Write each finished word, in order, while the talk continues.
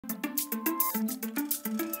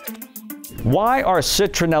Why are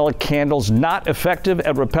citronella candles not effective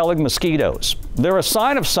at repelling mosquitoes? They're a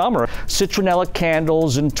sign of summer. Citronella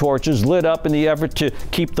candles and torches lit up in the effort to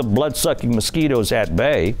keep the blood-sucking mosquitoes at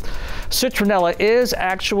bay. Citronella is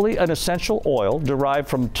actually an essential oil derived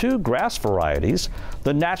from two grass varieties.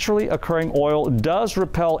 The naturally occurring oil does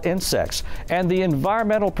repel insects, and the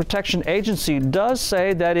Environmental Protection Agency does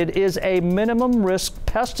say that it is a minimum risk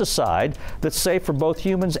pesticide that's safe for both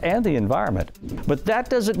humans and the environment. But that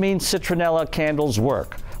doesn't mean citronella candles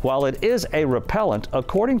work. While it is a repellent,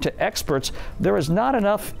 according to experts, there is not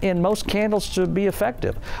enough in most candles to be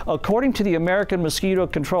effective. According to the American Mosquito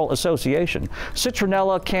Control Association,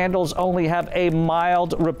 citronella candles only have a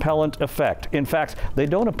mild repellent effect. In fact, they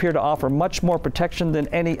don't appear to offer much more protection than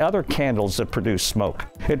any other candles that produce smoke.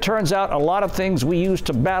 It turns out a lot of things we use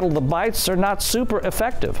to battle the bites are not super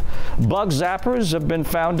effective. Bug zappers have been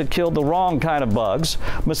found to kill the wrong kind of bugs.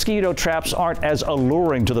 Mosquito traps aren't as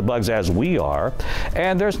alluring to the bugs as we are.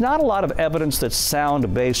 And there's not a lot of evidence that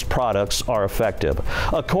sound-based products are effective.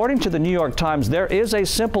 According to the New York Times, there is a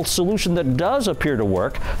simple solution that does appear to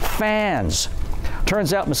work: fans.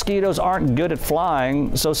 Turns out mosquitoes aren't good at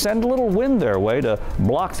flying, so send a little wind their way to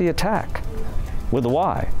block the attack. With the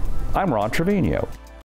Y, I'm Ron Trevino.